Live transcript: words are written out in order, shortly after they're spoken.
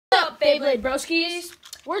Beyblade Broskies?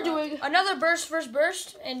 We're doing another burst versus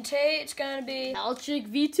burst, and today it's gonna be Valtryek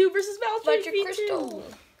V2 versus Valtryek V2. Crystal.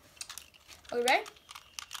 Are we ready?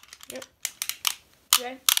 Yep.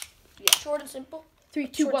 Ready? Yeah. Short and simple. 3,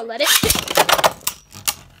 2, 1, let it.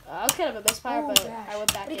 That was kind of a misfire, but gosh. I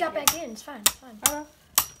went back. But he got back in. It's fine. It's fine. I don't know.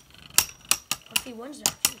 If he wins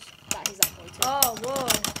there, jeez. Nah, he's not going to. Oh, whoa.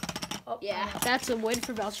 Oh, yeah, that's a win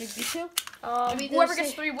for Valtryek V2. I mean, whoever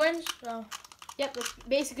gets 3 wins. No. Yep, that's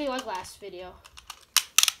basically like last video.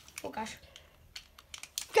 Oh gosh.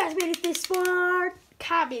 You guys made it this far.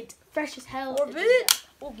 Comment. Fresh as hell. 4 vids.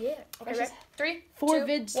 Oh yeah. Okay, ready? 3, 4 2,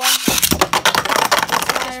 vids. 1.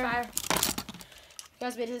 Fire. You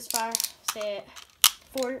guys made it this far. Say it.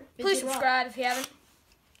 4 vids. Please subscribe if you haven't.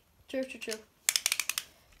 True.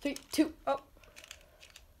 3, 2. Oh.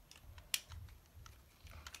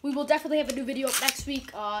 We will definitely have a new video up next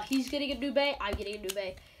week. He's getting a new bay. I'm getting a new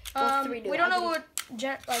bay. Both 3 new. We don't know what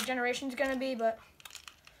generation's gonna be, but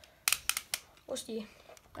we'll see.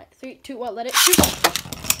 Right, 3, 2, 1, let it.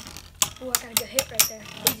 Oh, I got a good hit right there.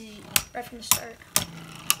 Easy. Right from the start.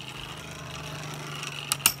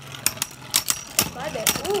 My bad.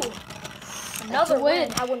 Ooh. Another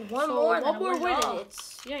win. I won one more. One more win. All.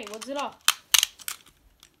 It's he wins it all.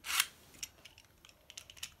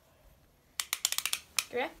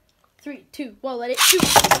 Yeah. 3, 2, 1, let it shoot.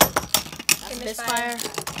 That's a misfire.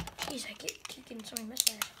 Jeez, I keep getting so many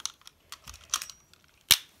misfires.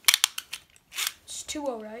 It's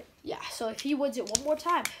 2-0, right? Yeah. So if he wins it one more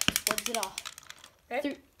time, he wins it all. Right.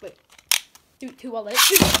 3, 2, 1, let it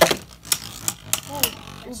shoot.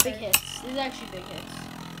 Ooh, big hits. These are actually big hits.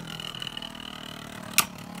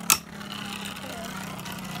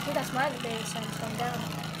 I think that's my debate sign going down.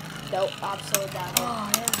 Nope, I'm so down.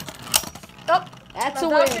 Oh, yeah. Oh, that's a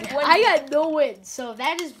win. I got no wins, so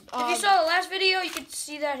that is. If you saw the last video, you could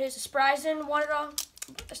see that his surprise didn't won it all.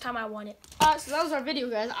 This time I won it. So that was our video,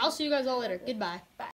 guys. I'll see you guys all later. Goodbye. Bye.